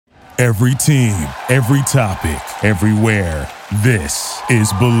Every team, every topic, everywhere. This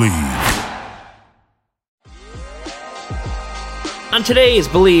is Believe. On today's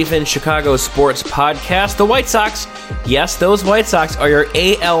Believe in Chicago Sports podcast, the White Sox, yes, those White Sox are your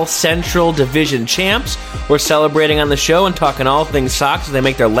AL Central Division champs. We're celebrating on the show and talking all things Sox as they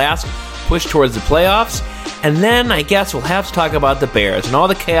make their last push towards the playoffs. And then I guess we'll have to talk about the Bears and all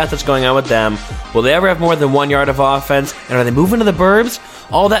the chaos that's going on with them. Will they ever have more than 1 yard of offense? And are they moving to the burbs?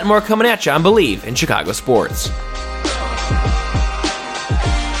 All that and more coming at you on Believe in Chicago Sports.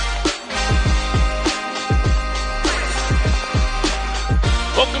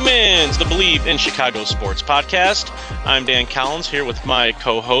 Welcome in to the Believe in Chicago Sports podcast. I'm Dan Collins here with my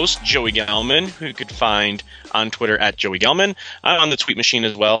co-host Joey Gelman, who you could find on Twitter at Joey Gelman. I'm on the tweet machine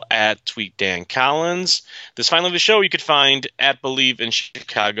as well at TweetDanCollins. This final of the show you could find at Believe in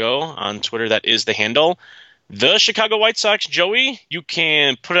Chicago on Twitter. That is the handle. The Chicago White Sox, Joey, you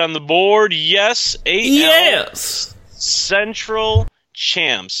can put it on the board. Yes, AL Central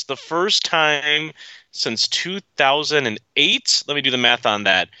champs. The first time since 2008. Let me do the math on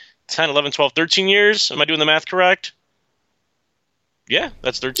that. 10, 11, 12, 13 years. Am I doing the math correct? Yeah,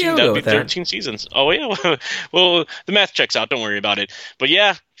 that's 13. Yeah, that would be that. 13 seasons. Oh, yeah. Well, the math checks out. Don't worry about it. But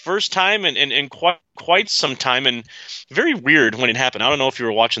yeah, first time in quite some time, and very weird when it happened. I don't know if you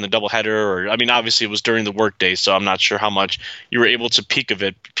were watching the doubleheader or, I mean, obviously it was during the workday, so I'm not sure how much you were able to peek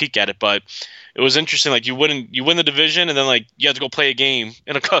at it, but it was interesting. Like you win the division, and then like you have to go play a game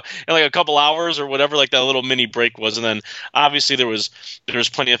in like a couple hours or whatever. Like that little mini break was, and then obviously there was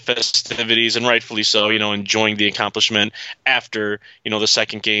plenty of festivities, and rightfully so. Enjoying the accomplishment after the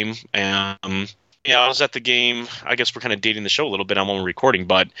second game. I was at the game. I guess we're kind of dating the show a little bit on when we're recording,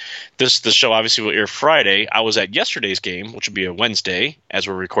 but the show obviously will air Friday. I was at yesterday's game, which would be a Wednesday, as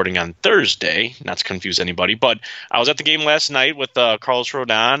we're recording on Thursday. Not to confuse anybody, but I was at the game last night with Carlos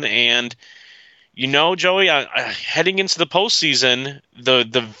Rodon, and Joey, heading into the postseason,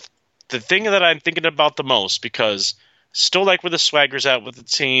 the thing that I'm thinking about the most, because still like where the swagger's at with the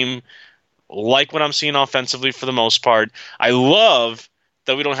team, like what I'm seeing offensively for the most part. I love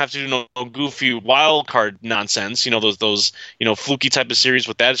that we don't have to do no goofy wild card nonsense. Those fluky type of series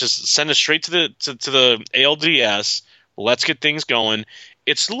with that. It's just send us straight to the ALDS. Let's get things going.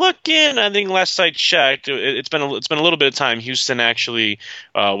 It's looking, I think last I checked, it's been a little bit of time. Houston actually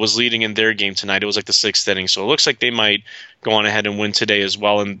was leading in their game tonight. It was like the sixth inning, so it looks like they might go on ahead and win today as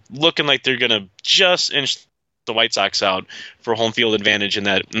well. And looking like they're gonna just inch the White Sox out for home field advantage in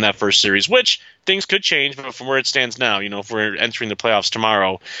that first series, which things could change. But from where it stands now, if we're entering the playoffs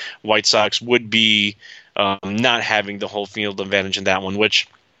tomorrow, White Sox would be not having the home field advantage in that one. Which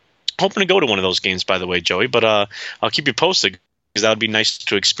hoping to go to one of those games, by the way, Joey. But I'll keep you posted, because that would be nice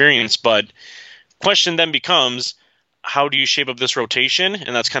to experience. But question then becomes, how do you shape up this rotation?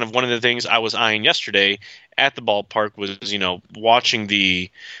 And that's kind of one of the things I was eyeing yesterday at the ballpark was, watching the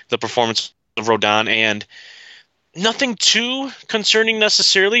performance of Rodon, and nothing too concerning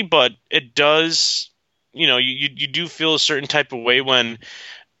necessarily, but it does, you do feel a certain type of way when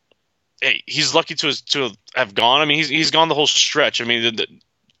he's lucky to have gone. I mean, he's gone the whole stretch. I mean,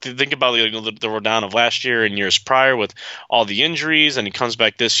 to think about the Rodon of last year and years prior with all the injuries, and he comes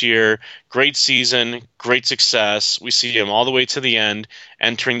back this year, great season, great success. We see him all the way to the end,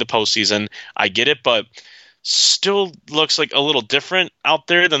 entering the postseason. I get it, but still looks like a little different out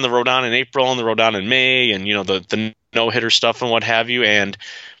there than the Rodon in April and the Rodon in May, and the no-hitter stuff and what have you, and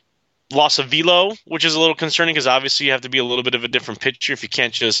loss of velo, which is a little concerning, because obviously you have to be a little bit of a different pitcher if you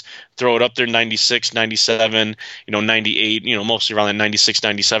can't just throw it up there 96, 97, 98, mostly around that 96,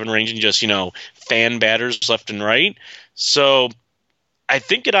 97 range, and just, fan batters left and right. So I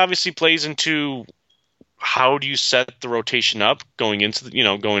think it obviously plays into how do you set the rotation up going into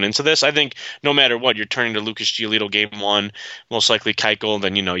this. I think no matter what, you're turning to Lucas Giolito game one, most likely Keuchel,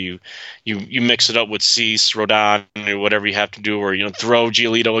 then you mix it up with Cease, Rodon, or whatever you have to do, or throw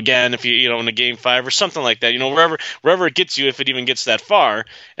Giolito again if you in a game five or something like that. Wherever it gets you, if it even gets that far.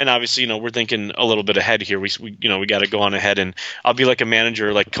 And obviously, we're thinking a little bit ahead here. We got to go on ahead, and I'll be like a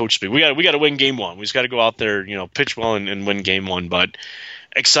manager, like coach speak. We got to win game one. We just got to go out there, pitch well and win game one. But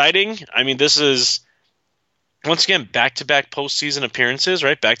exciting. I mean, this is, once again, back-to-back postseason appearances,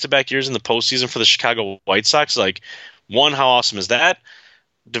 right? Back-to-back years in the postseason for the Chicago White Sox. Like, one, how awesome is that?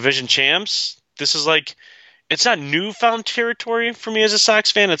 Division champs. This is like, it's not newfound territory for me as a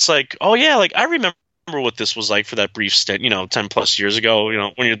Sox fan. It's like, oh yeah, like I remember what this was like for that brief stint, 10 plus years ago,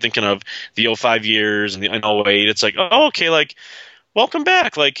 when you're thinking of the 05 years and the 08, it's like, oh, okay, like, welcome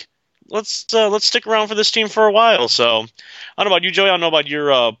back. Like, let's stick around for this team for a while. So I don't know about you, Joey. I don't know about your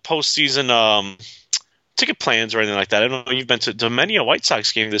postseason ticket plans or anything like that. I don't know. You've been to many a White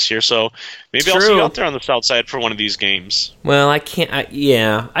Sox game this year, so maybe I'll see you out there on the south side for one of these games. Well, I can't.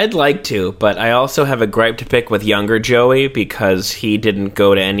 I'd like to, but I also have a gripe to pick with younger Joey because he didn't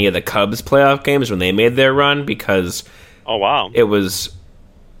go to any of the Cubs playoff games when they made their run because. Oh wow! It was.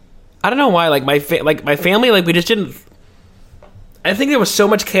 I don't know why. Like my family, like we just didn't. I think there was so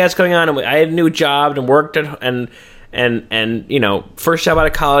much chaos going on, and I had a new job and worked and first job out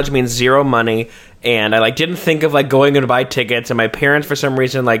of college means zero money, and I didn't think of going in to buy tickets, and my parents for some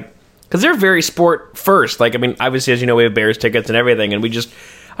reason because they're very sport first. Obviously, as you know, we have Bears tickets and everything, and we just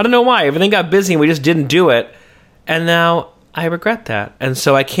I don't know why everything got busy and we just didn't do it, and now I regret that, and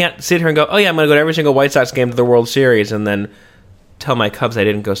so I can't sit here and go, oh yeah, I'm going to go to every single White Sox game to the World Series, and then tell my Cubs I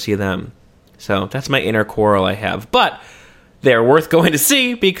didn't go see them. So that's my inner quarrel I have, but. They're worth going to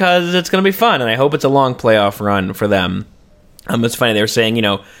see because it's going to be fun, and I hope it's a long playoff run for them. It's funny, they were saying,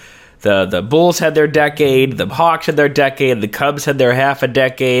 the Bulls had their decade, the Hawks had their decade, the Cubs had their half a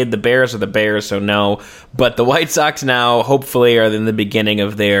decade, the Bears are the Bears, so no. But the White Sox now, hopefully, are in the beginning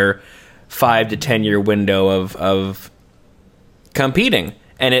of their 5 to 10 year window of competing.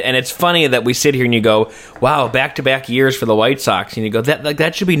 And it's funny that we sit here and you go, wow, back-to-back years for the White Sox, and you go,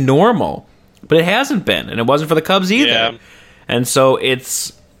 that should be normal. But it hasn't been, and it wasn't for the Cubs either. Yeah. And so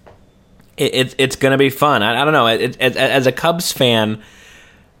it's going to be fun. I don't know. As a Cubs fan,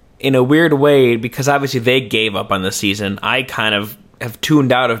 in a weird way, because obviously they gave up on the season, I kind of have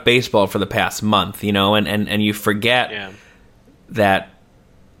tuned out of baseball for the past month, and you forget that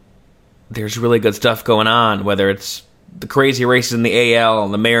there's really good stuff going on, whether it's the crazy races in the AL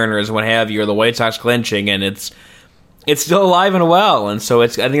and the Mariners and what have you, or the White Sox clinching, and it's still alive and well. And so I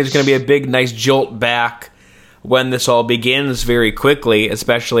think it's going to be a big, nice jolt back when this all begins very quickly,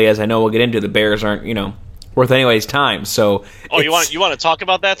 especially as I know we'll get into, the Bears aren't, worth anybody's time. So you want to talk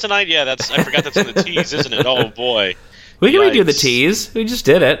about that tonight? Yeah, I forgot that's in the tease, isn't it? Oh boy. We can redo the tease. We just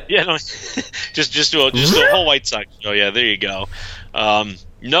did it. Yeah, no, just do a whole White Sox show. Yeah, there you go. No,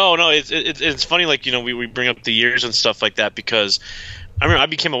 it's funny. We bring up the years and stuff like that because I remember I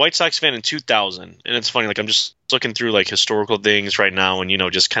became a White Sox fan in 2000, and it's funny. I'm just looking through historical things right now,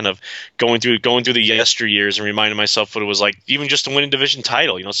 and just kind of going through the yesteryears and reminding myself what it was like, even just to win a division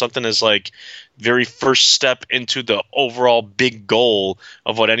title. Something is very first step into the overall big goal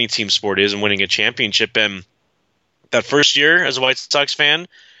of what any team sport is, and winning a championship. And that first year as a White Sox fan,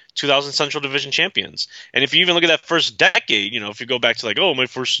 2000 Central Division champions. And if you even look at that first decade, if you go back to my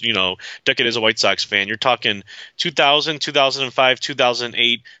first, decade as a White Sox fan, you're talking 2000, 2005,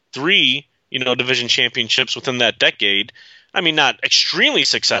 2008, 3, division championships within that decade. I mean, not extremely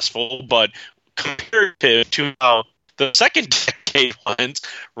successful, but comparative to how the second decade went,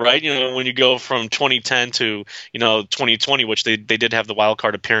 right? When you go from 2010 to, 2020, which they did have the wild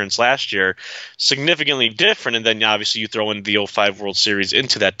card appearance last year, significantly different. And then obviously you throw in the 05 World Series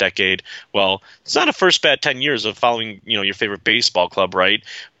into that decade. Well, it's not a first bad 10 years of following, your favorite baseball club, right?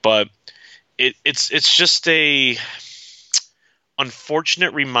 But it's just a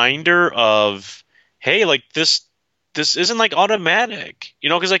unfortunate reminder of, hey, this isn't automatic,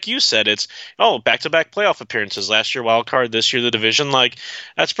 because like you said, it's back-to-back playoff appearances. Last year wild card, this year the division.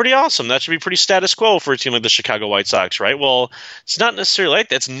 That's pretty awesome. That should be pretty status quo for a team like the Chicago White Sox, right? Well, it's not necessarily like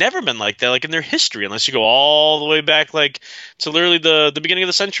that. It's never been like that, in their history, unless you go all the way back to literally the beginning of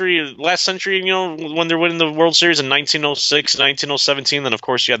the century, last century, when they're winning the World Series in 1906, 1917. Then of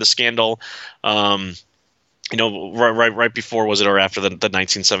course you had the scandal right before, was it, or after the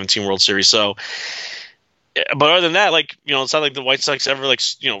 1917 World Series. So but other than that, it's not like the White Sox ever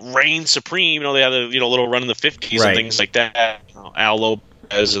reign supreme. They had a little run in the 50s and things like that. Al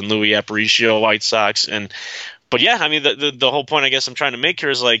Lopez and Louis Aparicio, White Sox, but yeah, I mean the whole point I guess I'm trying to make here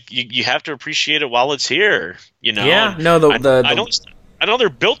is you have to appreciate it while it's here. Yeah, no, I know they're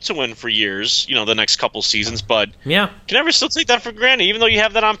built to win for years. The next couple seasons, but yeah, can never still take that for granted, even though you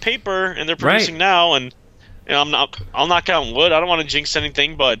have that on paper and they're producing now. And I'll knock on wood. I don't want to jinx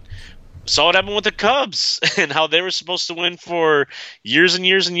anything, but saw what happened with the Cubs and how they were supposed to win for years and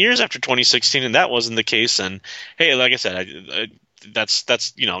years and years after 2016, and that wasn't the case. And hey, like I said, that's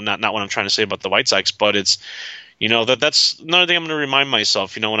not what I'm trying to say about the White Sox, but it's that's another thing I'm going to remind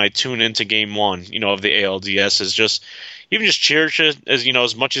myself. When I tune into Game 1, of the ALDS, is just cherish it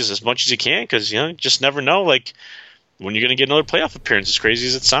as much as you can, because you just never know when you're going to get another playoff appearance. As crazy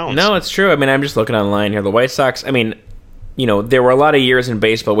as it sounds. No, it's true. I mean, I'm just looking online here. The White Sox. I mean, there were a lot of years in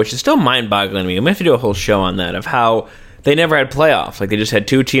baseball, which is still mind-boggling to me. We have to do a whole show on that, of how they never had playoffs. They just had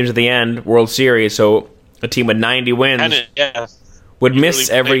two teams at the end, World Series, so a team with 90 wins would miss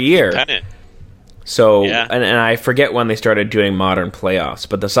every year. So, Yeah. and I forget when they started doing modern playoffs,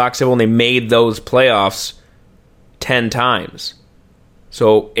 but the Sox have only made those playoffs 10 times.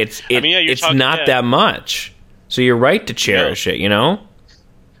 So it's talking, not that much. So you're right to cherish it, you know?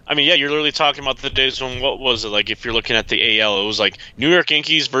 I mean, yeah, you're literally talking about the days when, what was it, like, if you're looking at the AL, it was like New York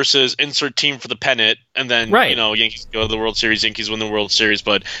Yankees versus insert team for the pennant, and then, Right. you know, Yankees go to the World Series, Yankees win the World Series,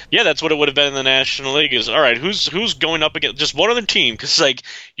 but, yeah, that's what it would have been in the National League, is, all right, who's going up against just one other team, because, like,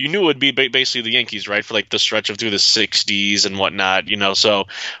 you knew it would be basically the Yankees, right, for, like, the stretch of through the 60s and whatnot, you know, so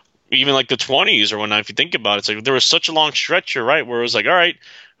even, like, the 20s or whatnot, if you think about it, it's like, there was such a long stretch, you're right, where it was like, all right,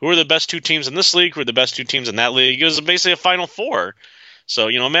 who are the best two teams in this league, who are the best two teams in that league? It was basically a Final Four. So,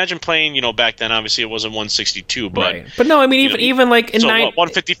 you know, imagine playing, you know, back then, obviously it wasn't 162, but... Right. But no, I mean, even like in...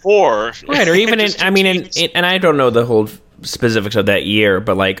 154. Right, or even in... I mean, and I don't know the whole specifics of that year,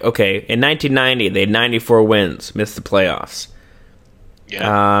 but like, okay, in 1990, they had 94 wins, missed the playoffs.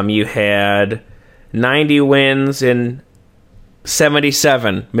 Yeah. You had 90 wins in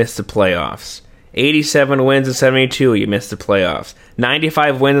 77, missed the playoffs. 87 wins in 72, you missed the playoffs.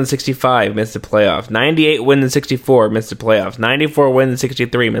 95 wins in 65, missed the playoffs. 98 wins in 64, missed the playoffs. 94 wins in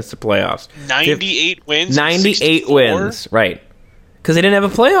 63, missed the playoffs. 98 wins? 98 wins, right. Because they didn't have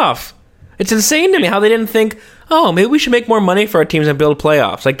a playoff. It's insane to me how they didn't think, oh, maybe we should make more money for our teams and build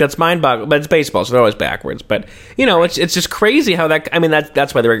playoffs. Like, that's mind-boggling. But it's baseball, so they're always backwards. But, you know, it's just crazy how that... I mean,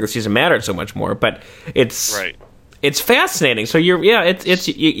 that's why the regular season mattered so much more. But it's... Right. It's fascinating. So,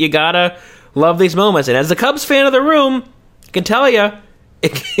 you gotta... love these moments, and as the Cubs fan of the room, I can tell you,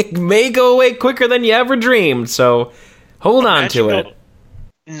 it may go away quicker than you ever dreamed. So, hold on to it.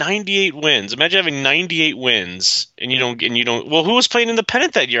 98 wins. Imagine having 98 wins, and you don't. Well, who was playing in the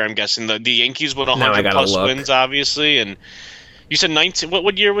pennant that year? I'm guessing the Yankees with 100 plus wins, obviously. And you said 19.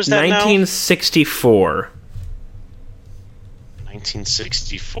 What year was that? 1964.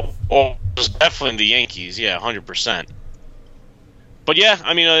 1964. Oh, it was definitely the Yankees. Yeah, 100%. But yeah,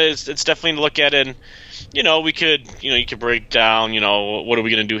 I mean, it's definitely to look at it. And, you know, you could break down. You know, what are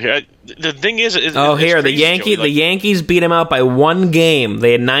we going to do here? The thing is, the Yankees beat them out by one game.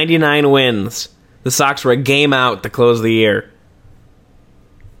 They had 99 wins. The Sox were a game out to close the year.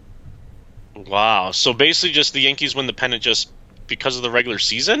 Wow. So basically, just the Yankees win the pennant just because of the regular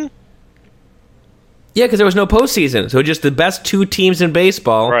season. Yeah, because there was no postseason, so just the best two teams in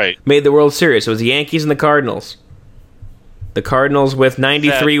baseball made the World Series. So it was the Yankees and the Cardinals. The Cardinals with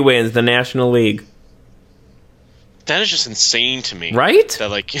 93 wins, the National League. That is just insane to me. Right? That,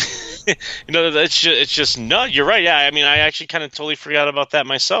 like, you know, it's just nuts. You're right. Yeah, I mean, I actually kind of totally forgot about that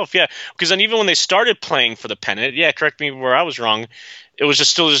myself. Yeah, because then even when they started playing for the pennant, yeah, correct me where I was wrong, it was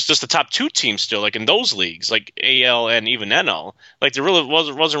just the top two teams still, like in those leagues, like AL and even NL. Like there really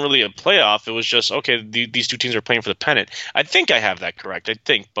wasn't really a playoff. It was just, okay, these two teams are playing for the pennant. I think I have that correct. I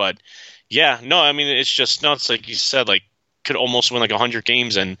think, but yeah, no, I mean, it's just nuts. Like you said, like, could almost win like 100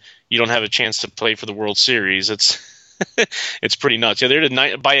 games and you don't have a chance to play for the World Series. It's it's pretty nuts. Yeah,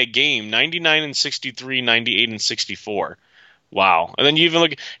 they're by a game, 99 and 63, 98 and 64. Wow. And then you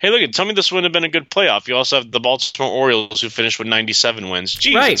even tell me this wouldn't have been a good playoff. You also have the Baltimore Orioles who finished with 97 wins.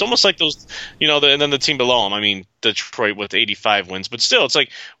 Jeez, right. It's almost like those, you know, and then the team below them. I mean, Detroit with 85 wins. But still, it's like,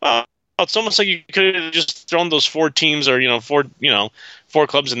 wow, it's almost like you could have just thrown those four teams or, four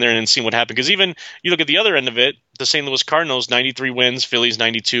clubs in there and seen what happened. Because even you look at the other end of it, the St. Louis Cardinals, 93 wins, Phillies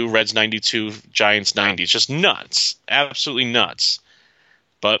 92, Reds 92, Giants 90. It's just nuts. Absolutely nuts.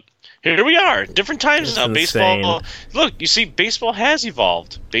 But here we are. Different times now. Insane. Baseball. Look, you see, baseball has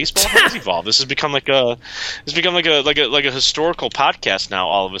evolved. Baseball has evolved. This has become like a historical podcast now.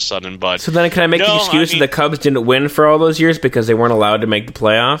 All of a sudden, but so then can I make the excuse that the Cubs didn't win for all those years because they weren't allowed to make the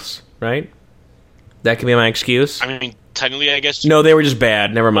playoffs? Right. That can be my excuse. I mean, technically, I guess. No, they were just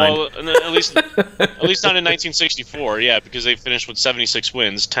bad. Never mind. Well, at least not in 1964. Yeah, because they finished with 76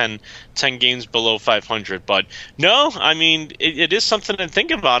 wins, 10 games below 500. But no, I mean, it is something to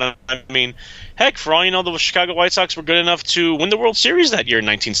think about. I mean, heck, for all you know, the Chicago White Sox were good enough to win the World Series that year in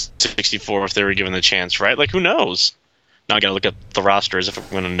 1964 if they were given the chance, right? Like, who knows? Now I got to look at the roster as if I'm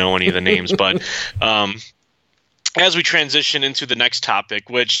going to know any of the names, but. As we transition into the next topic,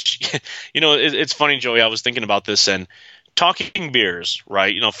 which, you know, it's funny, Joey, I was thinking about this and talking beers,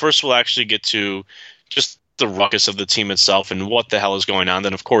 right? You know, first we'll actually get to just the ruckus of the team itself and what the hell is going on.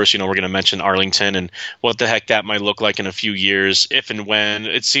 Then, of course, you know, we're going to mention Arlington and what the heck that might look like in a few years, if and when.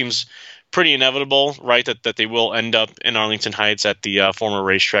 It seems pretty inevitable, right, that they will end up in Arlington Heights at the former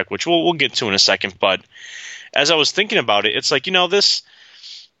racetrack, which we'll get to in a second. But as I was thinking about it, it's like, you know, this –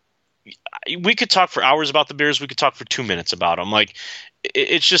 we could talk for hours about the Bears. We could talk for 2 minutes about them. Like,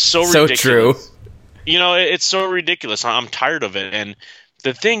 it's just so ridiculous. True. You know, it's so ridiculous. I'm tired of it. And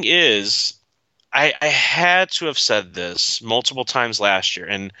the thing is, I had to have said this multiple times last year,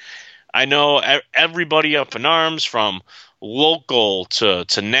 and I know everybody up in arms from local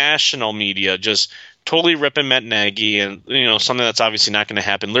to national media just totally ripping Matt Nagy, and something that's obviously not going to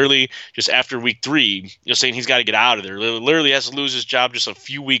happen. Literally, just after week 3, saying he's got to get out of there. Literally has to lose his job just a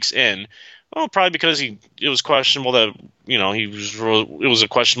few weeks in. Well, probably because it was questionable that it was a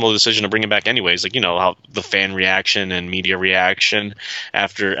questionable decision to bring him back anyways. Like how the fan reaction and media reaction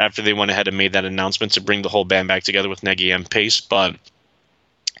after they went ahead and made that announcement to bring the whole band back together with Nagy and Pace. But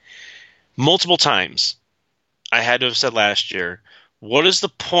multiple times, I had to have said last year, what is the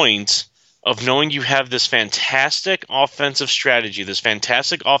point of knowing you have this fantastic offensive strategy, this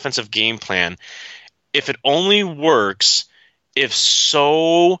fantastic offensive game plan, if it only works if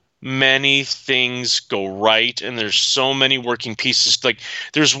so many things go right and there's so many working pieces? Like,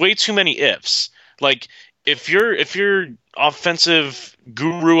 there's way too many ifs. Like, if your offensive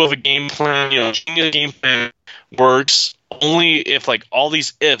guru of a game plan, the game plan works only if like all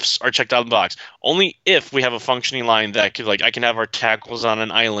these ifs are checked out of the box. Only if we have a functioning line that could, like, I can have our tackles on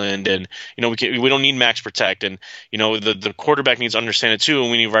an island, and we don't need max protect, and the quarterback needs to understand it too, and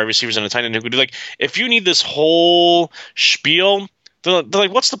we need wide receivers and a tight end who could do, like, if you need this whole spiel, they're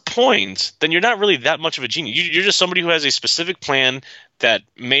like, what's the point? Then you're not really that much of a genius. You're just somebody who has a specific plan that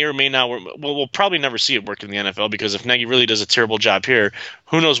may or may not work. Well, we'll probably never see it work in the NFL, because if Nagy really does a terrible job here,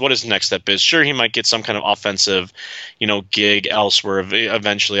 who knows what his next step is. Sure, he might get some kind of offensive, gig elsewhere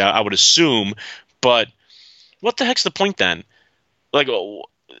eventually, I would assume. But what the heck's the point then? Like,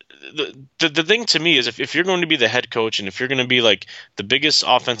 the thing to me is, if you're going to be the head coach, and if you're going to be like the biggest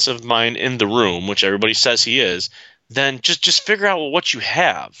offensive mind in the room, which everybody says he is, then just figure out what you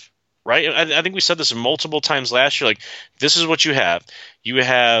have, right? I think we said this multiple times last year. Like, this is what you have. You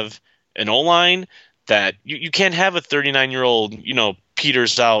have an O-line that you can't have a 39-year-old,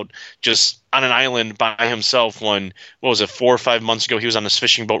 Peters out just on an island by himself when, 4 or 5 months ago, he was on this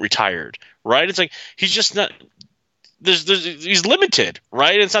fishing boat retired, right? It's like, he's just not – he's limited,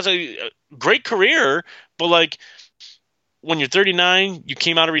 right? It's not a great career, but like, when you're 39, you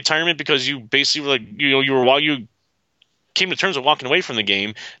came out of retirement because you basically were like, you came to terms with walking away from the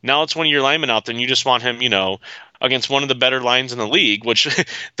game. Now it's one of your linemen out there, and you just want him, against one of the better lines in the league, which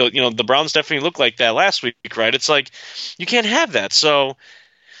the Browns definitely looked like that last week, right? It's like, you can't have that. So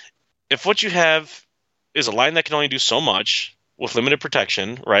if what you have is a line that can only do so much with limited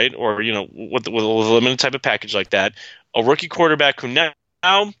protection, right, or with a limited type of package like that, a rookie quarterback who now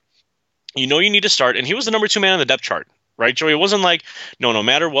you need to start, and he was the number 2 man on the depth chart. Right, Joey? It wasn't like, no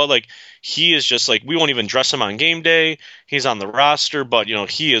matter what, like, he is just like, we won't even dress him on game day. He's on the roster, but,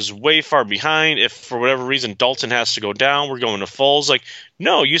 he is way far behind. If for whatever reason Dalton has to go down, we're going to Foles. Like,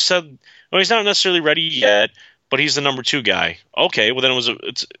 no, you said, well, he's not necessarily ready yet, but he's the number 2 guy. Okay, well, then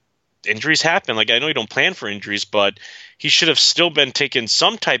injuries happen. Like, I know you don't plan for injuries, but he should have still been taking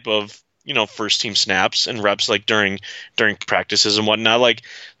some type of, first team snaps and reps, like during practices and whatnot. Like,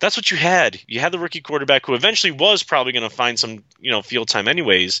 that's what you had. You had the rookie quarterback who eventually was probably going to find some, field time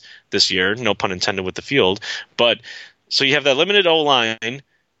anyways this year. No pun intended with the field. But so you have that limited O-line.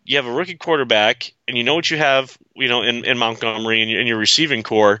 You have a rookie quarterback, and you know what you have, in Montgomery and in your receiving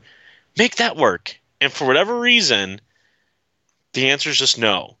core. Make that work. And for whatever reason, the answer is just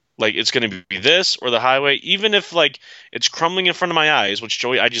no. Like, it's going to be this or the highway, even if, like, it's crumbling in front of my eyes, which,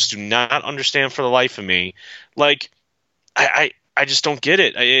 Joey, I just do not understand for the life of me. Like, I just don't get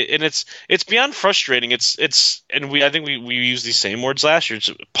it. And it's beyond frustrating. I think we used these same words last year. It's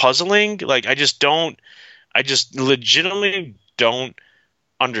puzzling. Like, I just legitimately don't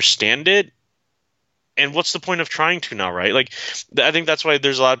understand it. And what's the point of trying to now, right? Like, I think that's why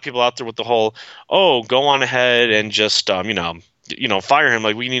there's a lot of people out there with the whole, go on ahead and just, fire him.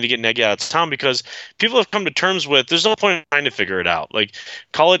 Like, we need to get Nagy out of town, because people have come to terms with, there's no point in trying to figure it out. Like,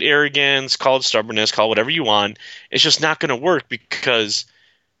 call it arrogance, call it stubbornness, call it whatever you want. It's just not going to work, because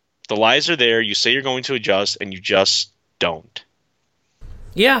the lies are there. You say you're going to adjust, and you just don't.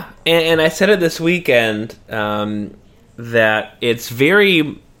 Yeah, and I said it this weekend, that it's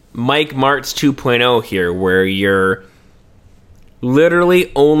very Mike Martz 2.0 here, where you're literally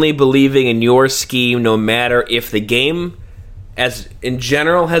only believing in your scheme, no matter if the game as in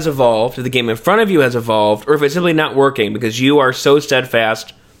general has evolved, if the game in front of you has evolved, or if it's simply not working, because you are so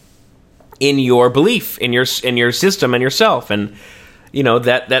steadfast in your belief, in your system and yourself. And,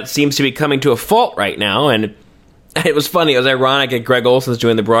 that seems to be coming to a fault right now. And it was funny. It was ironic that Greg Olson's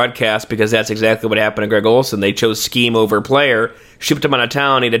doing the broadcast, because that's exactly what happened to Greg Olson. They chose scheme over player, shipped him out of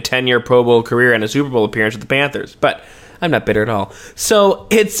town. He had a 10-year Pro Bowl career and a Super Bowl appearance with the Panthers. But I'm not bitter at all. So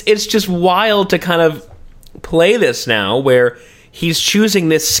it's just wild to kind of play this now, where he's choosing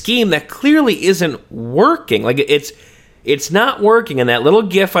this scheme that clearly isn't working. Like, it's not working. And that little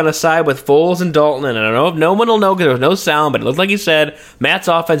gif on the side with Foles and Dalton, and I don't know if no one will know because there was no sound, but it looked like he said, Matt's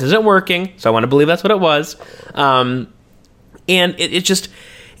offense isn't working, so I want to believe that's what it was. And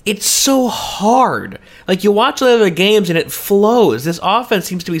it's so hard. Like, you watch the other games and it flows. This offense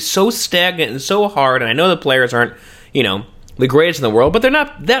seems to be so stagnant and so hard, and I know the players aren't, the greatest in the world, but they're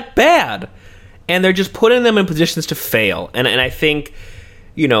not that bad. And they're just putting them in positions to fail. And I think,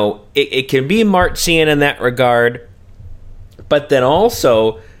 it can be Martzian in that regard, but then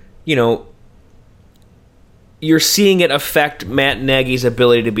also, you're seeing it affect Matt Nagy's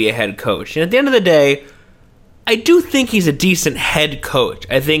ability to be a head coach. And at the end of the day, I do think he's a decent head coach.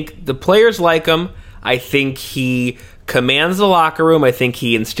 I think the players like him. I think he commands the locker room. I think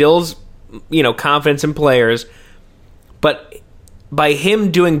he instills, confidence in players. But by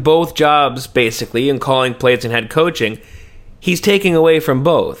him doing both jobs, basically, and calling plays and head coaching, he's taking away from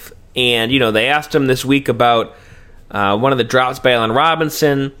both. And, they asked him this week about one of the drops by Allen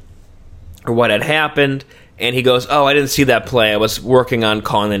Robinson, or what had happened, and he goes, I didn't see that play. I was working on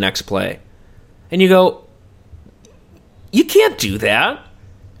calling the next play. And you go, you can't do that.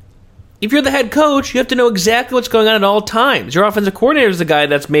 If you're the head coach, you have to know exactly what's going on at all times. Your offensive coordinator is the guy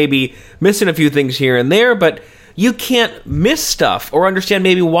that's maybe missing a few things here and there, but you can't miss stuff or understand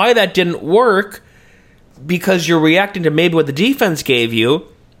maybe why that didn't work because you're reacting to maybe what the defense gave you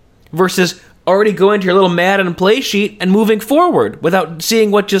versus already going to your little Madden play sheet and moving forward without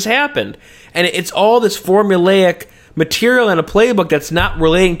seeing what just happened. And it's all this formulaic material in a playbook that's not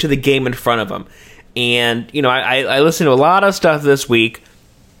relating to the game in front of them. And, I listened to a lot of stuff this week,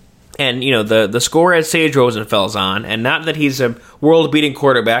 and, the score has Sage Rosenfels on, and not that he's a world-beating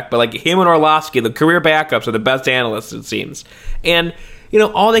quarterback, but like him and Orlovsky, the career backups, are the best analysts, it seems. And,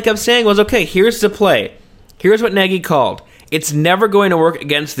 all they kept saying was, okay, here's the play. Here's what Nagy called. It's never going to work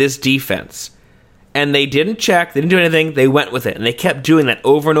against this defense. And they didn't check, they didn't do anything, they went with it. And they kept doing that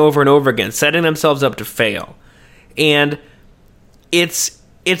over and over and over again, setting themselves up to fail. And it's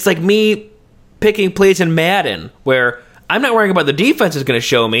like me picking plays in Madden, where I'm not worrying about the defense is going to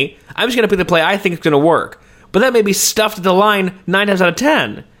show me. I'm just going to pick the play I think is going to work. But that may be stuffed at the line 9 times out of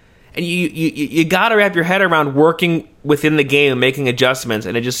 10. And you got to wrap your head around working within the game and making adjustments.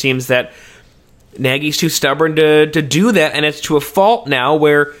 And it just seems that Nagy's too stubborn to do that. And it's to a fault now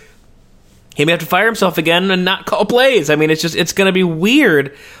where he may have to fire himself again and not call plays. I mean, it's going to be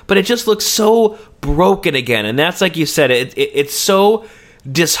weird. But it just looks so broken again. And that's like you said, it's so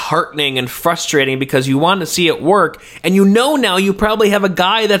disheartening and frustrating because you want to see it work, and now you probably have a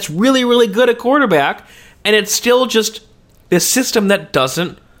guy that's really, really good at quarterback, and it's still just this system that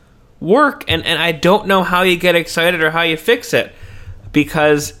doesn't work. And I don't know how you get excited or how you fix it,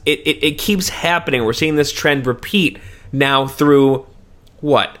 because it keeps happening. We're seeing this trend repeat now through,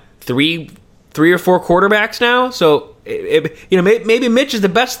 what, three or four quarterbacks now? So, maybe Mitch is the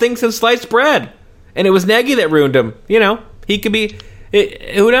best thing since sliced bread, and it was Nagy that ruined him. He could be...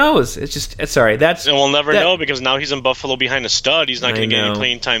 who knows? It's just sorry. And we'll never know because now he's in Buffalo behind a stud. He's not going to get any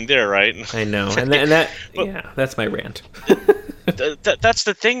playing time there, right? I know, and that that's my rant. That's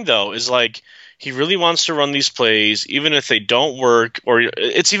the thing, though, is like he really wants to run these plays, even if they don't work, or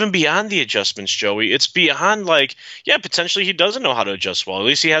it's even beyond the adjustments, Joey. It's beyond potentially he doesn't know how to adjust well. At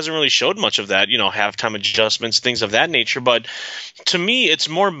least he hasn't really showed much of that, halftime adjustments, things of that nature. But to me, it's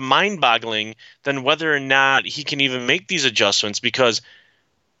more mind-boggling than whether or not he can even make these adjustments, because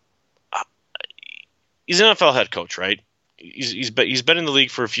he's an NFL head coach, right? He's been in the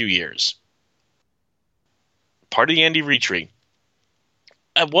league for a few years. Part of the Andy Reid tree.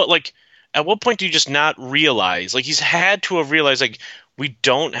 At what point do you just not realize? Like, he's had to have realized, we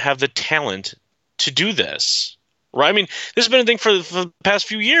don't have the talent to do this, right? I mean, this has been a thing for the past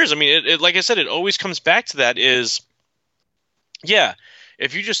few years. I mean, it like I said, it always comes back to that is,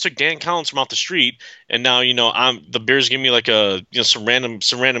 if you just took Dan Collins from off the street and now, the Bears give me some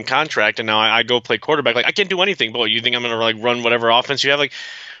random contract and now I go play quarterback, I can't do anything. But you think I'm going to run whatever offense you have?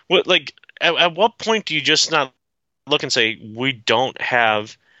 At what point do you just not look and say, we don't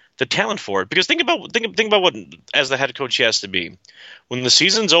have the talent for it? Because think about what, as the head coach, he has to be when the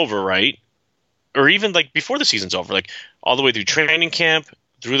season's over, right? Or even before the season's over, all the way through training camp,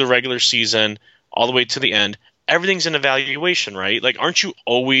 through the regular season, all the way to the end. Everything's an evaluation, right? Aren't you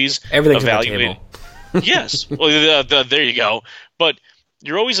always evaluating? Yes. Well, there you go. But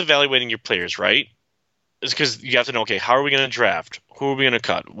you're always evaluating your players, right? It's because you have to know, okay, how are we going to draft? Who are we going to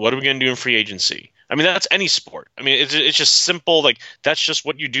cut? What are we going to do in free agency? I mean, that's any sport. I mean, it's just simple. That's just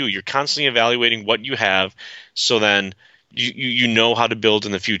what you do. You're constantly evaluating what you have, so then you know how to build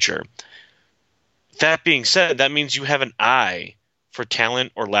in the future. That being said, that means you have an eye for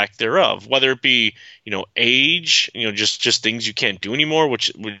talent or lack thereof, whether it be, age, just things you can't do anymore,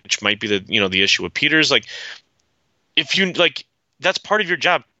 which might be the issue with Peters. Like, if you like, that's part of your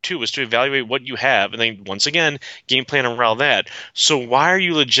job too, is to evaluate what you have, and then once again, game plan around that. So why are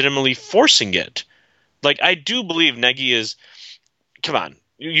you legitimately forcing it? Like, I do believe Nagy is, come on,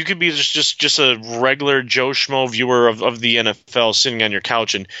 you could be just a regular Joe Schmo viewer of the NFL sitting on your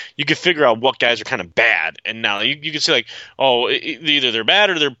couch, and you could figure out what guys are kind of bad. And now you could say, like, oh, either they're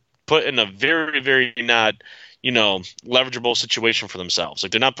bad or they're put in a very, very not, leverageable situation for themselves.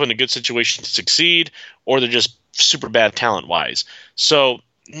 Like, they're not put in a good situation to succeed, or they're just super bad talent-wise. So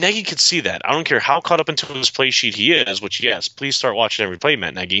Nagy could see that. I don't care how caught up into his play sheet he is, which, yes, please start watching every play,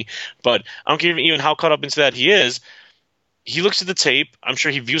 Matt Nagy. But I don't care even how caught up into that he is. He looks at the tape. I'm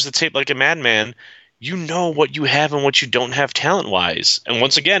sure he views the tape like a madman. You know what you have and what you don't have talent-wise. And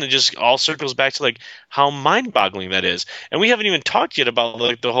once again, it just all circles back to, like, how mind-boggling that is. And we haven't even talked yet about,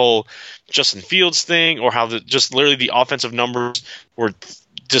 like, the whole Justin Fields thing, or how just literally the offensive numbers were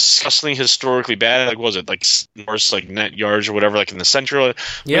disgustingly historically bad. Like, what was it, like, worse, like, net yards or whatever, like in the Central?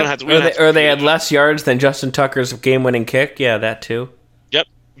 Yeah, or they had less yards than Justin Tucker's game-winning kick. Yeah, that too. Yep.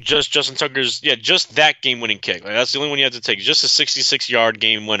 Just Justin Tucker's, just that game-winning kick. Like, that's the only one you have to take. Just a 66-yard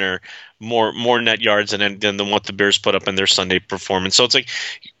game winner, more net yards than what the Bears put up in their Sunday performance. So it's like,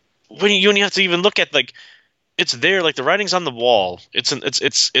 when you only have to even look at, like, it's there, like, the writing's on the wall. It's on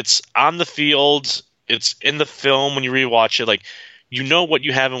the field. It's in the film when you rewatch it. Like, you know what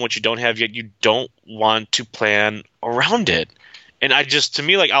you have and what you don't have, yet you don't want to plan around it. And to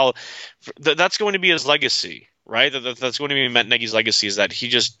me, like, that's going to be his legacy. Right, that's going to be Matt Nagy's legacy, is that he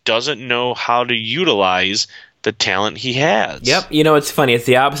just doesn't know how to utilize the talent he has. Yep, it's funny. It's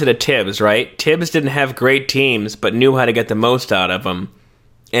the opposite of Tibbs, right? Tibbs didn't have great teams, but knew how to get the most out of them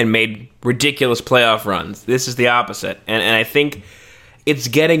and made ridiculous playoff runs. This is the opposite, and I think it's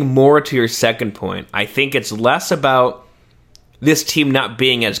getting more to your second point. I think it's less about this team not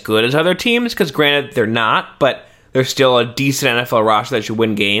being as good as other teams, because granted they're not, but they're still a decent NFL roster that should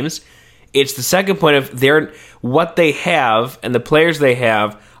win games. It's the second point of what they have and the players they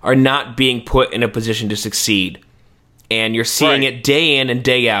have are not being put in a position to succeed. And you're seeing it day in and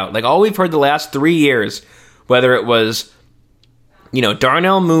day out. Like, all we've heard the last 3 years, whether it was,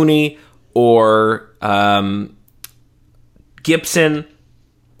 Darnell Mooney or Gibson,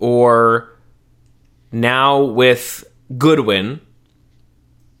 or now with Goodwin.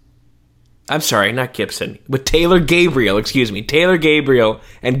 I'm sorry, not Gibson. With Taylor Gabriel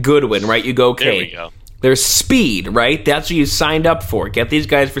and Goodwin, right? You go, okay. There we go. There's speed, right? That's what you signed up for. Get these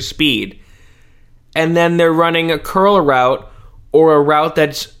guys for speed. And then they're running a curl route, or a route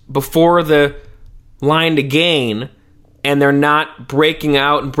that's before the line to gain, and they're not breaking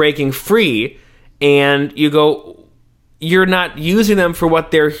out and breaking free. And you go, you're not using them for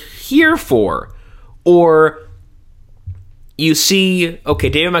what they're here for. Or you see, okay,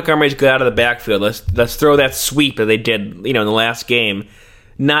 David Montgomery's good out of the backfield. Let's throw that sweep that they did, in the last game.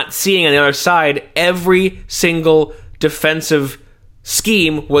 Not seeing on the other side, every single defensive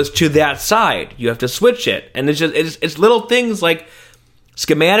scheme was to that side. You have to switch it, and it's little things like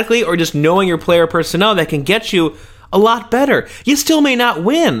schematically or just knowing your player personnel that can get you a lot better. You still may not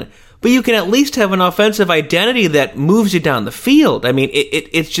win, but you can at least have an offensive identity that moves you down the field. I mean,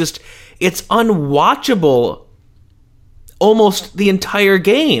 it's unwatchable almost the entire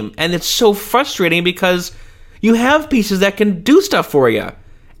game, and it's so frustrating because you have pieces that can do stuff for you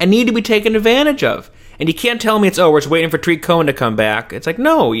and need to be taken advantage of. And you can't tell me we're just waiting for Tariq Cohen to come back. It's like,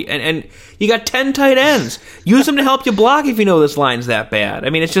 no, and you got 10 tight ends. Use them to help you block if you know this line's that bad.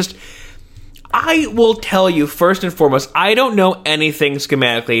 I mean, it's just, I will tell you, first and foremost, I don't know anything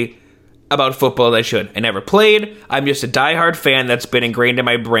schematically about football that I should. I never played. I'm just a diehard fan that's been ingrained in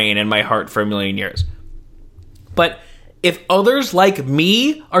my brain and my heart for a million years. But if others like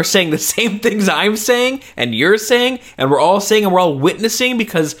me are saying the same things I'm saying and you're saying and we're all saying and we're all witnessing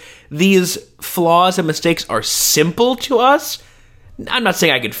because these flaws and mistakes are simple to us, I'm not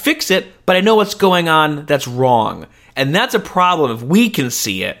saying I could fix it, but I know what's going on that's wrong. And that's a problem if we can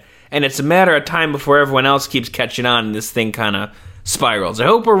see it. And it's a matter of time before everyone else keeps catching on and this thing kind of spirals. I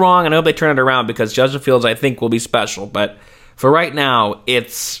hope we're wrong, and I hope they turn it around because Justin Fields, I think, will be special. But for right now,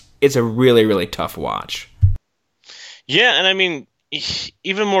 it's a really, really tough watch. Yeah, and I mean,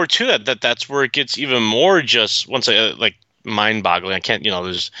 even more to that's where it gets even more just mind-boggling. I can't,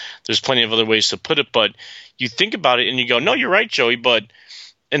 there's plenty of other ways to put it, but you think about it and you go, no, you're right, Joey,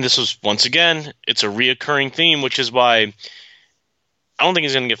 and this was, once again, it's a reoccurring theme, which is why I don't think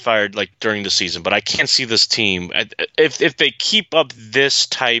he's going to get fired like during the season, but I can't see this team if they keep up this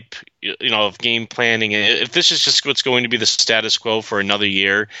type, of game planning. If this is just what's going to be the status quo for another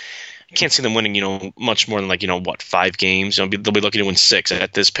year, I can't see them winning, much more than 5 games. They'll be looking to win 6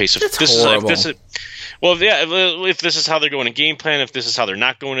 at this pace. That's horrible. If this is how they're going to game plan, if this is how they're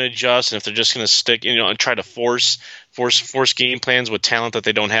not going to adjust, and if they're just going to stick, and try to force game plans with talent that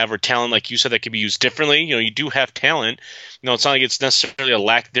they don't have, or talent, like you said, that could be used differently. You do have talent. It's not like it's necessarily a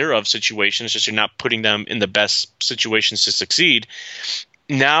lack thereof situation. It's just you're not putting them in the best situations to succeed.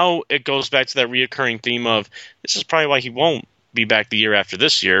 Now it goes back to that reoccurring theme of this is probably why he won't be back the year after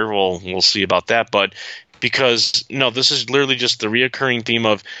this year. Well, we'll see about that, but because this is literally just the reoccurring theme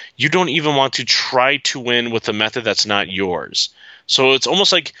of you don't even want to try to win with a method that's not yours. So it's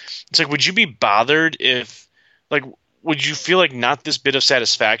almost like would you be bothered if would you feel like not this bit of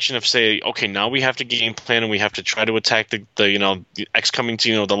satisfaction of say, okay, now we have to game plan and we have to try to attack the coming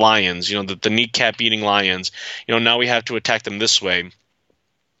to the Lions, the kneecap eating Lions, now we have to attack them this way,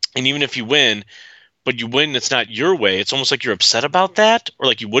 and even if you win. But you win, it's not your way. It's almost like you're upset about that, or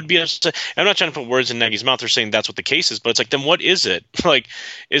like you would be upset. I'm not trying to put words in Nagy's mouth or saying that's what the case is, but it's like, then what is it?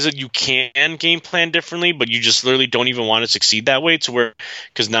 Is it you can game plan differently, but you just literally don't even want to succeed that way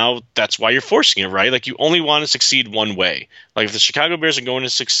because now that's why you're forcing it, right? You only want to succeed one way. If the Chicago Bears are going to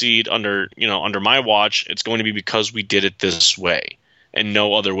succeed under my watch, it's going to be because we did it this way and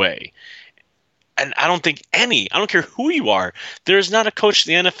no other way. And I don't care who you are, there's not a coach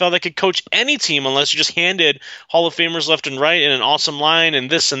in the NFL that could coach any team unless you just handed Hall of Famers left and right and an awesome line and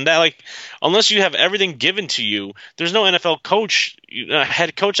this and that. Unless you have everything given to you, there's no NFL coach,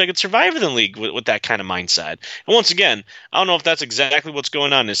 head coach that could survive in the league with that kind of mindset. And once again, I don't know if that's exactly what's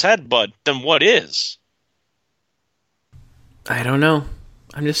going on in his head, but then what is? I don't know.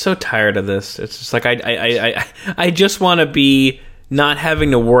 I'm just so tired of this. It's just I just want to be not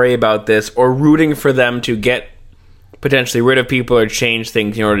having to worry about this or rooting for them to get potentially rid of people or change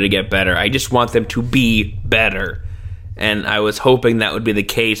things in order to get better. I just want them to be better. And I was hoping that would be the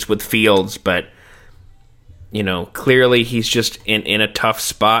case with Fields, but clearly he's just in a tough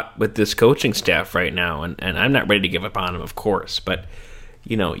spot with this coaching staff right now, and I'm not ready to give up on him, of course, but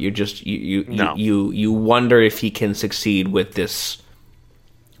you wonder if he can succeed with this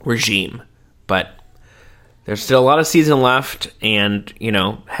regime. But there's still a lot of season left, and,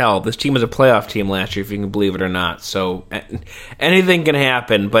 hell, this team was a playoff team last year, if you can believe it or not. So anything can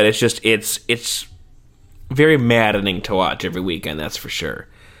happen, but it's very maddening to watch every weekend, that's for sure.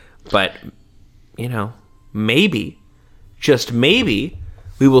 But, maybe, just maybe,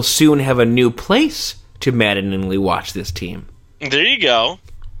 we will soon have a new place to maddeningly watch this team. There you go.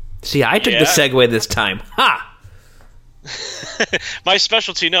 See, I took the segue this time. Ha! My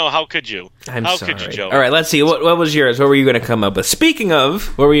specialty, no. How could you? How sorry. Could you, Joe? All right, let's see. What was yours? What were you going to come up with? Speaking of,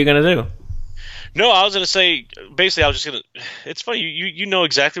 what were you going to do? No, I was going to say, basically, I was just going to, it's funny, you know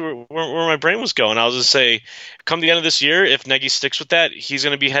exactly where my brain was going. I was going to say, come the end of this year, if Nagy sticks with that, he's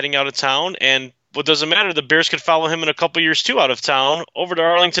going to be heading out of town, and what doesn't matter, the Bears could follow him in a couple years, too, out of town, over to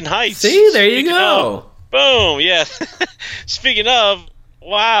Arlington Heights. See, there you go. Boom, yeah. Speaking of,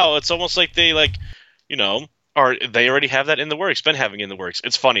 wow, it's almost like they, or they already have that in the works, been having it in the works.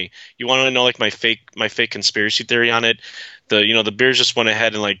 It's funny. You want to know my fake conspiracy theory on it? The Bears just went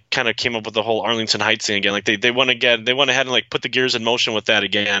ahead and kind of came up with the whole Arlington Heights thing again. They went ahead and put the gears in motion with that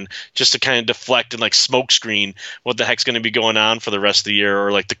again, just to kind of deflect and smoke screen what the heck's going to be going on for the rest of the year,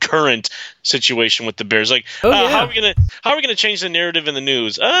 or the current situation with the Bears. How are we gonna change the narrative in the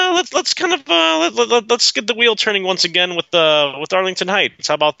news? Let's get the wheel turning once again with Arlington Heights.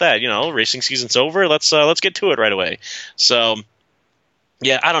 How about that? Racing season's over. Let's get to it right away. So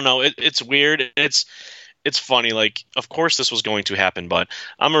yeah, I don't know. It's weird. It's funny, of course this was going to happen, but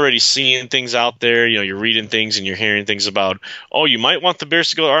I'm already seeing things out there. You're reading things and you're hearing things about, oh, you might want the Bears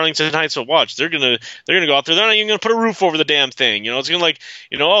to go to Arlington Heights, but watch, they're gonna go out there. They're not even gonna put a roof over the damn thing. It's gonna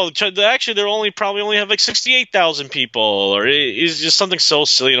actually they're probably only have 68,000 people, or it's just something so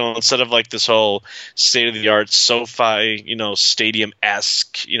silly. Instead of this whole state of the art SoFi,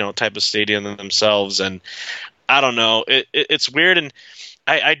 stadium-esque, type of stadium themselves, and I don't know. It's weird, and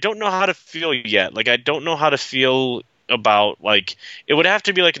I don't know how to feel yet. I don't know how to feel about, it would have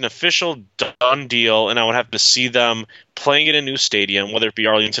to be an official done deal, and I would have to see them playing in a new stadium, whether it be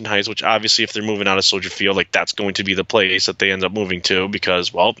Arlington Heights, which obviously if they're moving out of Soldier Field, that's going to be the place that they end up moving to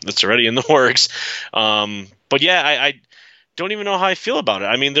because, well, it's already in the works. But yeah, I don't even know how I feel about it.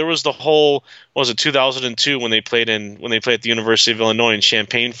 I mean, there was the whole, 2002 when they played at the University of Illinois in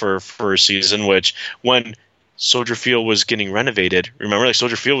Champaign for a season, which when Soldier Field was getting renovated. Remember, like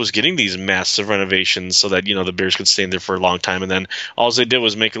Soldier Field was getting these massive renovations so that the Bears could stay in there for a long time, and then all they did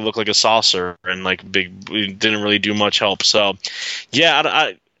was make it look like a saucer and like it didn't really do much help. So,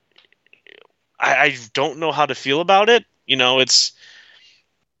 yeah, I don't know how to feel about it. It's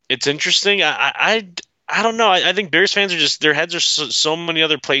interesting. I don't know. I think Bears fans are just their heads are so many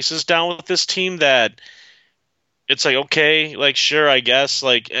other places down with this team that. It's like, okay, like, sure, I guess.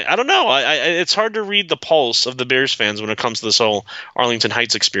 Like, I don't know. It's hard to read the pulse of the Bears fans when it comes to this whole Arlington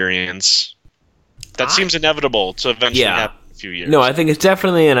Heights experience. That seems inevitable to eventually happen in a few years. No, I think it's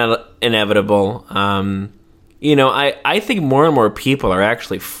definitely inevitable. I think more and more people are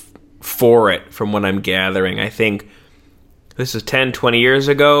actually for it from what I'm gathering. I think this is 10, 20 years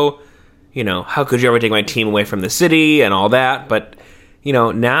ago. How could you ever take my team away from the city and all that? But,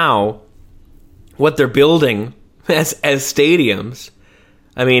 now what they're building as stadiums,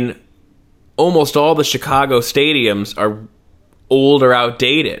 I mean, almost all the Chicago stadiums are old or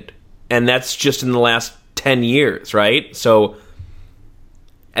outdated, and that's just in the last 10 years, right? So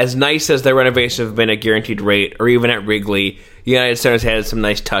as nice as their renovations have been at Guaranteed Rate or even at Wrigley, United Center's had some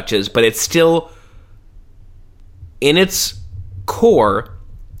nice touches, but it's still, in its core,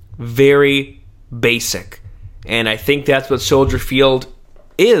 very basic. And I think that's what Soldier Field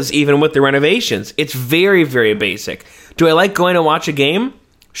is, even with the renovations. It's very, very basic. Do I like going to watch a game?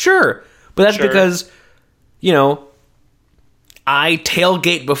 Sure. But that's because, I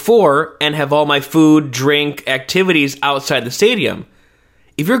tailgate before and have all my food, drink, activities outside the stadium.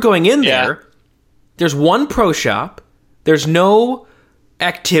 If you're going in there, there's one pro shop, there's no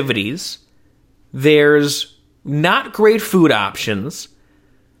activities, there's not great food options,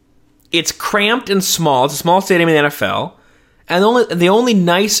 it's cramped and small, it's a small stadium in the NFL, and the only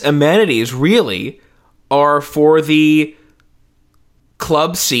nice amenities, really, are for the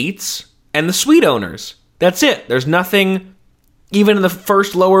club seats and the suite owners. That's it. There's nothing, even in the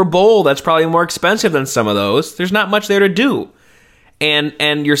first lower bowl, that's probably more expensive than some of those. There's not much there to do.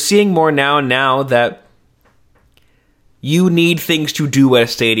 And you're seeing more now that you need things to do at a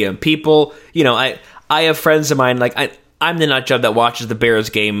stadium. People, I have friends of mine, like, I'm the nut job that watches the Bears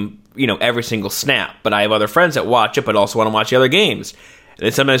game, every single snap. But I have other friends that watch it, but also want to watch the other games.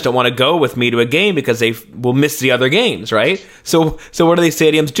 They sometimes don't want to go with me to a game because they will miss the other games, right? So what are these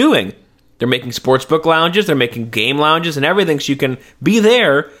stadiums doing? They're making sportsbook lounges, they're making game lounges and everything so you can be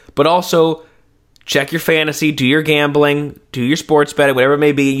there, but also check your fantasy, do your gambling, do your sports betting, whatever it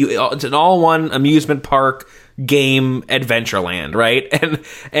may be. It's an all-one amusement park game adventure land, right?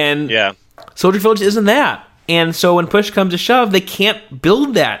 And yeah. Soldier Field isn't that. And so when push comes to shove, they can't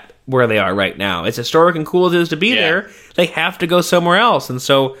build that where they are right now. As historic and cool as it is to be there, they have to go somewhere else. And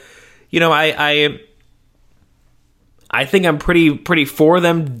so, I think I'm pretty for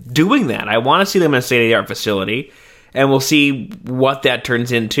them doing that. I want to see them in a state-of-the-art facility, and we'll see what that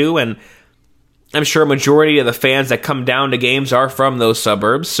turns into. And I'm sure a majority of the fans that come down to games are from those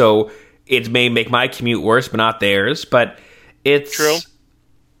suburbs, so it may make my commute worse, but not theirs. But it's true.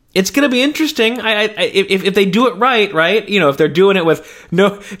 It's going to be interesting. If they do it right, if they're doing it with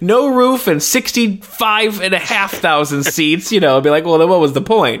no roof and 65,500 seats, it'll be like, well, then what was the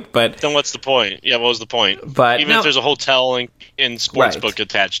point? But then what's the point? Yeah, what was the point? But even if there's a hotel and sportsbook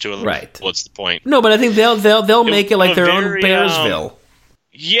attached to it, right? What's the point? No, but I think they'll make it like their own Bearsville.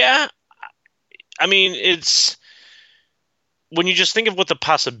 Yeah, I mean, it's when you just think of what the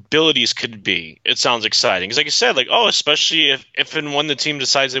possibilities could be, it sounds exciting. Because like I said, especially if and when the team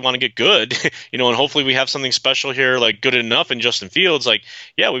decides they want to get good, and hopefully we have something special here, like good enough in Justin Fields, it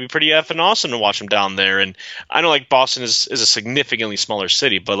would be pretty effing awesome to watch them down there. And I know Boston is a significantly smaller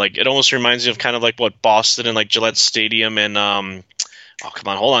city, but it almost reminds me of kind of like what Boston and Gillette Stadium and oh, come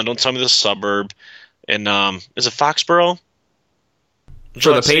on, hold on, don't tell me the suburb. And is it Foxborough?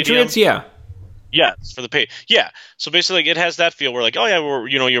 For the Patriots, yeah. Yeah, for the pay. Yeah, so basically, it has that feel where we're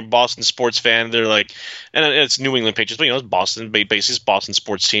you're a Boston sports fan. They're and it's New England Patriots, but it's Boston, basically Boston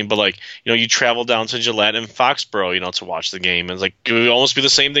sports team. But you travel down to Gillette and Foxborough, to watch the game, and it would almost be the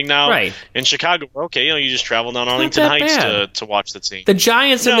same thing now in Chicago. Okay, you just travel down Arlington Heights to watch the team. The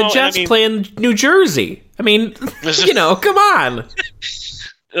Giants and the Jets play in New Jersey. I mean, come on.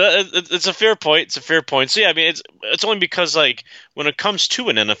 It's a fair point. It's a fair point. So yeah, I mean, it's only because when it comes to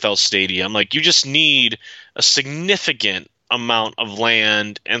an NFL stadium, you just need a significant amount of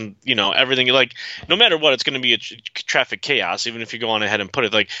land and everything. No matter what, it's going to be a traffic chaos. Even if you go on ahead and put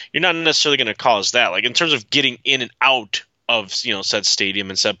it you're not necessarily going to cause that. In terms of getting in and out of said stadium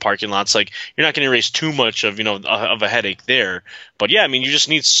and said parking lots, you're not going to erase too much of of a headache there. But yeah, I mean, you just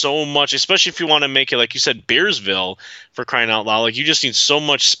need so much, especially if you want to make it, like you said, Bearsville, for crying out loud. You just need so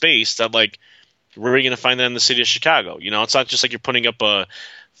much space that Where are you going to find that in the city of Chicago? It's not just like you're putting up a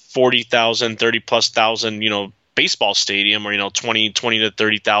 40,000, 30+ thousand, baseball stadium or 20 to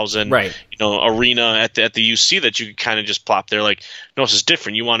 30,000 right. Arena at the UC that you can kind of just plop there. Like, no, this is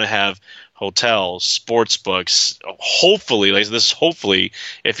different. You want to have hotels, sports books, hopefully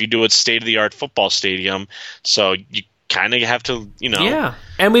if you do it state-of-the-art football stadium. So you kind of have to, Yeah,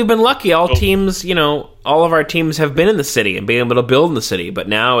 and we've been lucky. All teams, all of our teams have been in the city and being able to build in the city. But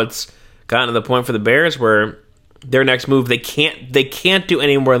now it's gotten to the point for the Bears where their next move, they can't do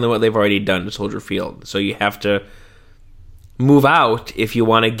any more than what they've already done to Soldier Field. So you have to move out if you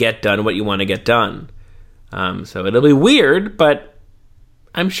want to get done what you want to get done. So it'll be weird, but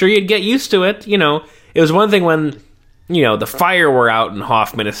I'm sure you'd get used to it. It was one thing when, the Fire were out in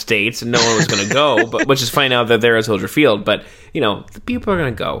Hoffman Estates and no one was going to go, but which is funny now that they're at Soldier Field. But, the people are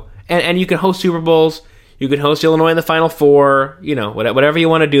going to go. And you can host Super Bowls. You can host Illinois in the Final Four. Whatever you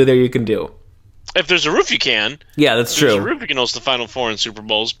want to do there, you can do. If there's a roof, you can. Yeah, that's true. If there's a roof, you can host the Final Four and Super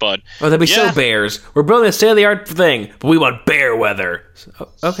Bowls, but... Oh, that'd be so Bears. We're building a state-of-the-art thing, but we want bear weather.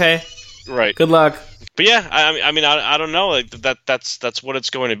 Okay. Right. Good luck. But yeah, I don't know. Like that's what it's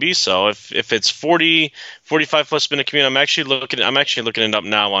going to be. So if it's 40, 45 plus minute commute, I'm actually looking it up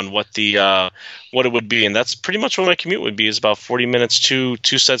now on what the what it would be, and that's pretty much what my commute would be, is about 40 minutes to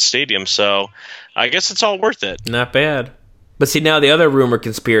Set Stadium. So I guess it's all worth it. Not bad. But see, now the other rumor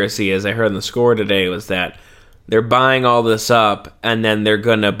conspiracy, as I heard in the Score today, was that they're buying all this up, and then they're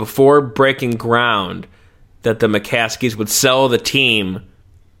gonna, before breaking ground, that the McCaskies would sell the team.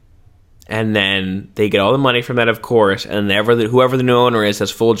 And then they get all the money from that, of course, and whoever the new owner is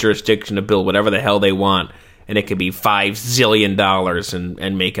has full jurisdiction to build whatever the hell they want, and it could be $5 zillion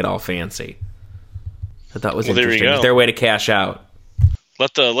and make it all fancy. I thought it was interesting. It's their way to cash out.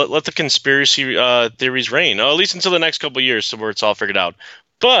 Let the conspiracy theories reign, at least until the next couple of years, so where it's all figured out.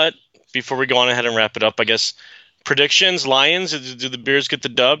 But before we go on ahead and wrap it up, I guess predictions: Lions. Do the Bears get the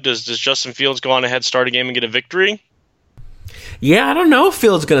dub? Does Justin Fields go on ahead, start a game, and get a victory? Yeah, I don't know if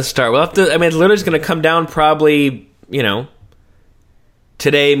Fields going to start. We'll have to. It's literally going to come down probably,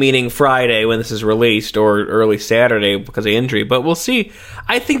 today, meaning Friday when this is released, or early Saturday because of injury. But we'll see.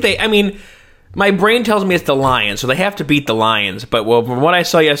 I think my brain tells me it's the Lions, so they have to beat the Lions. But from what I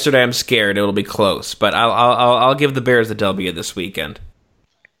saw yesterday, I'm scared it'll be close. But I'll give the Bears the W this weekend.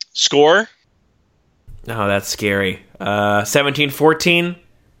 Score? Oh, that's scary. 17-14.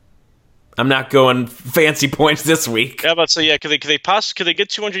 I'm not going fancy points this week. Yeah, but so yeah, could they get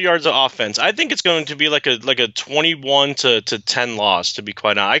 200 yards of offense? I think it's going to be like a 21 to 10 loss. To be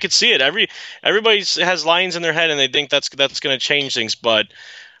quite honest, I could see it. Everybody has Lions in their head, and they think that's going to change things. But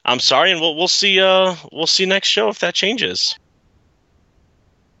I'm sorry, and we'll see. We'll see next show if that changes.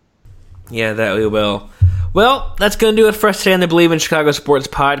 Yeah, that we will. Well, that's going to do it for us today on the Believe in Chicago Sports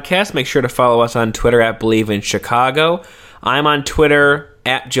podcast. Make sure to follow us on Twitter at Believe in Chicago. I'm on Twitter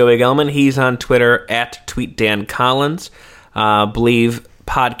at Joey Gelman. He's on Twitter at TweetDanCollins. Believe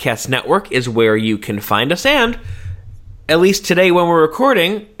Podcast Network is where you can find us. And at least today when we're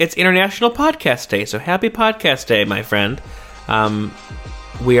recording, it's International Podcast Day. So happy Podcast Day, my friend.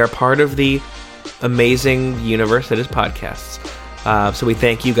 We are part of the amazing universe that is podcasts. So we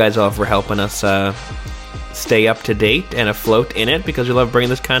thank you guys all for helping us stay up to date and afloat in it, because we love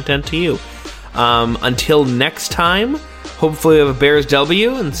bringing this content to you. Until next time, hopefully we have a Bears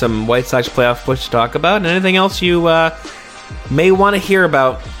W and some White Sox playoff push to talk about, and anything else you may want to hear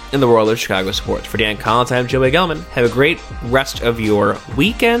about in the world of Chicago sports. For Dan Collins, I'm Joey Gelman. Have a great rest of your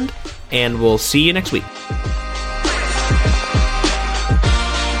weekend, and we'll see you next week.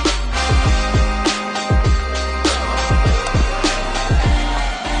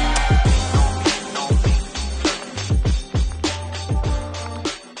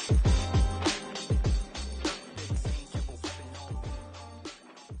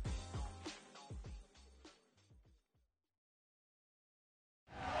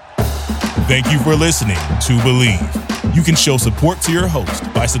 Thank you for listening to Believe. You can show support to your host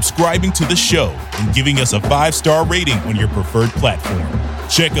by subscribing to the show and giving us a 5-star rating on your preferred platform.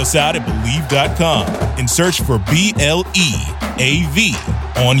 Check us out at Believe.com and search for BLEAV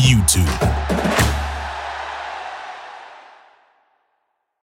on YouTube.